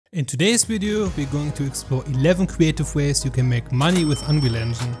In today's video, we're going to explore 11 creative ways you can make money with Unreal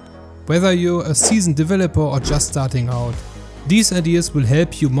Engine. Whether you're a seasoned developer or just starting out, these ideas will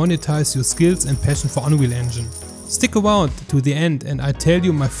help you monetize your skills and passion for Unreal Engine. Stick around to the end and I tell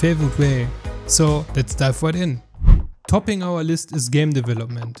you my favorite way. So let's dive right in. Topping our list is game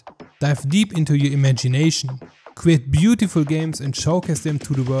development. Dive deep into your imagination. Create beautiful games and showcase them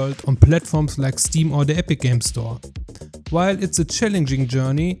to the world on platforms like Steam or the Epic Games Store. While it's a challenging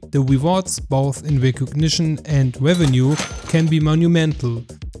journey, the rewards both in recognition and revenue can be monumental,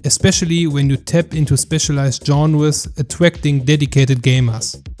 especially when you tap into specialized genres attracting dedicated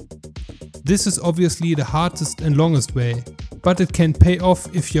gamers. This is obviously the hardest and longest way, but it can pay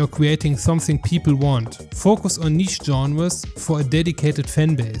off if you're creating something people want. Focus on niche genres for a dedicated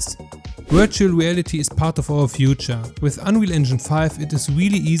fanbase. Virtual reality is part of our future. With Unreal Engine 5 it is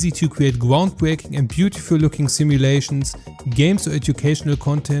really easy to create groundbreaking and beautiful looking simulations, games or educational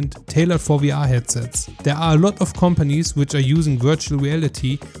content tailored for VR headsets. There are a lot of companies which are using virtual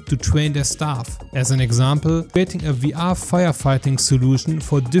reality to train their staff. As an example, creating a VR firefighting solution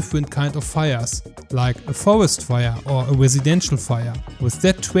for different kind of fires, like a forest fire or a residential fire. With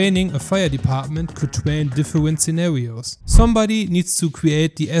that training, a fire department could train different scenarios. Somebody needs to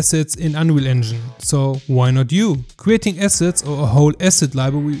create the assets in Unreal Engine, so why not you? Creating assets or a whole asset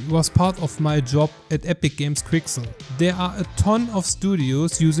library was part of my job at Epic Games Quixel. There are a ton of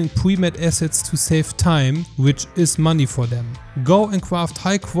studios using pre-made assets to save time, which is money for them. Go and craft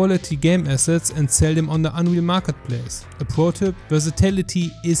high quality game assets and sell them on the Unreal Marketplace. A pro tip: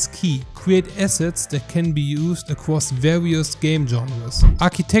 versatility is key. Create assets that can be used across various game genres.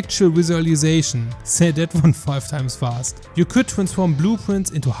 Architectural visualization. Say that one 5 times fast. You could transform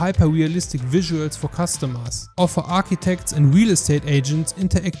blueprints into hyper-realistic visuals for customers. Offer architects and real estate agents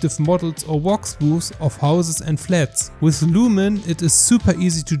interactive models or walkthroughs of houses and flats. With Lumen, it is super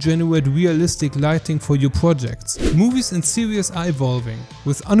easy to generate realistic lighting for your projects. Movies and series are evolving.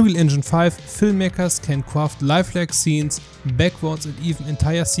 With Unreal Engine 5, filmmakers can craft lifelike scenes, backgrounds and even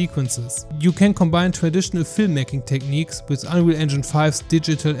entire sequences. You can combine traditional filmmaking techniques with Unreal Engine 5's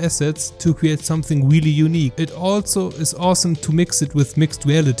digital assets to create something really unique. It also is awesome to mix it with mixed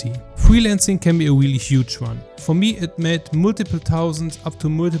reality. Freelancing can be a really huge one. For me it made multiple thousands up to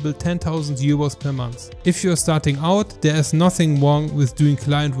multiple 10,000 euros per month. If you're starting out, there is nothing wrong with doing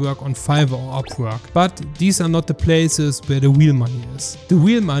client work on Fiverr or Upwork, but these are not the places where the real money is. The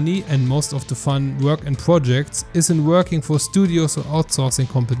real money and most of the fun work and projects is in working for studios or outsourcing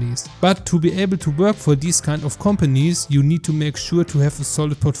companies. But to be able to work for these kind of companies, you need to make sure to have a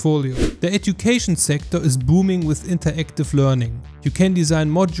solid portfolio. The education sector is booming with interactive learning. You can design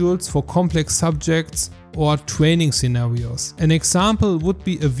modules for complex subjects or training scenarios. An example would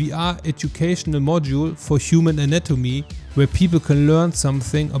be a VR educational module for human anatomy where people can learn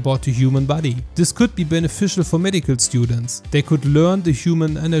something about the human body. This could be beneficial for medical students. They could learn the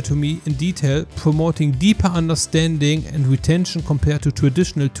human anatomy in detail, promoting deeper understanding and retention compared to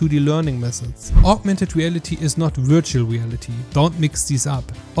traditional 2D learning methods. Augmented reality is not virtual reality. Don't mix these up.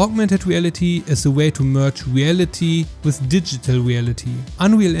 Augmented reality is a way to merge reality with digital reality.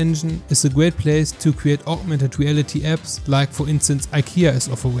 Unreal Engine is a great place to create augmented reality apps like for instance IKEA is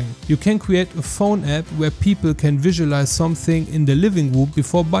offering. You can create a phone app where people can visualize something in the living room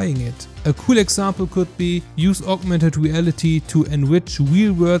before buying it. A cool example could be use augmented reality to enrich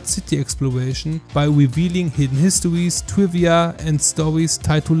real-world city exploration by revealing hidden histories, trivia and stories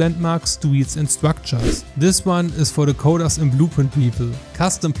tied to landmarks, streets and structures. This one is for the coders and blueprint people.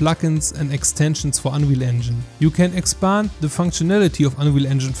 Custom plugins and extensions for Unreal Engine. You can expand the functionality of Unreal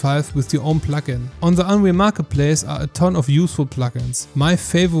Engine 5 with your own plugin. On the Unreal Marketplace are a ton of useful plugins. My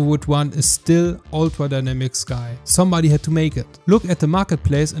favorite one is still Ultra Dynamic Sky. Somebody had to make it. Look at the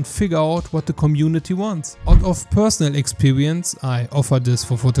marketplace and figure out what the community wants. Out of personal experience, I offer this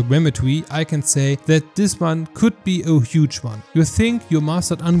for photogrammetry, I can say that this one could be a huge one. You think you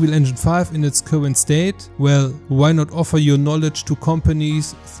mastered Unreal Engine 5 in its current state? Well, why not offer your knowledge to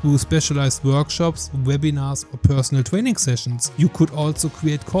companies through specialized workshops, webinars or personal training sessions? You could also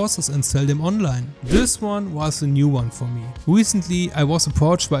create courses and sell them online. This one was a new one for me. Recently I was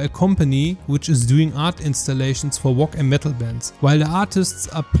approached by a company which is doing art installations for rock and metal bands. While the artists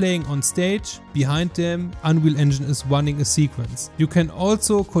are playing on stage, behind them Unreal Engine is running a sequence. You can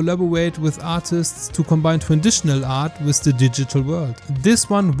also collaborate with artists to combine traditional art with the digital world. This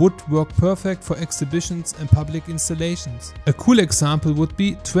one would work perfect for exhibitions and public installations. A cool example would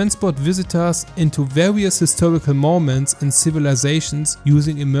be transport visitors into various historical moments and civilizations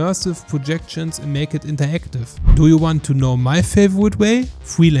using immersive projections and make it interactive. Do you want to know my favorite way?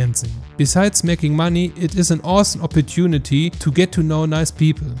 Freelancing. Besides making money, it is an awesome opportunity to get to know nice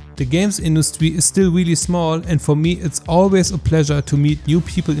people. The games industry is still really small, and for me it's always a pleasure to meet new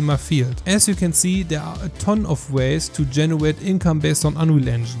people in my field. As you can see, there are a ton of ways to generate income based on Unreal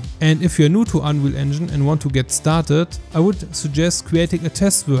Engine. And if you're new to Unreal Engine and want to get started, I would suggest creating a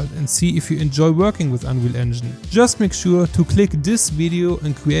test world and see if you enjoy working with Unreal Engine. Just make sure to click this video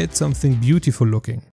and create something beautiful looking.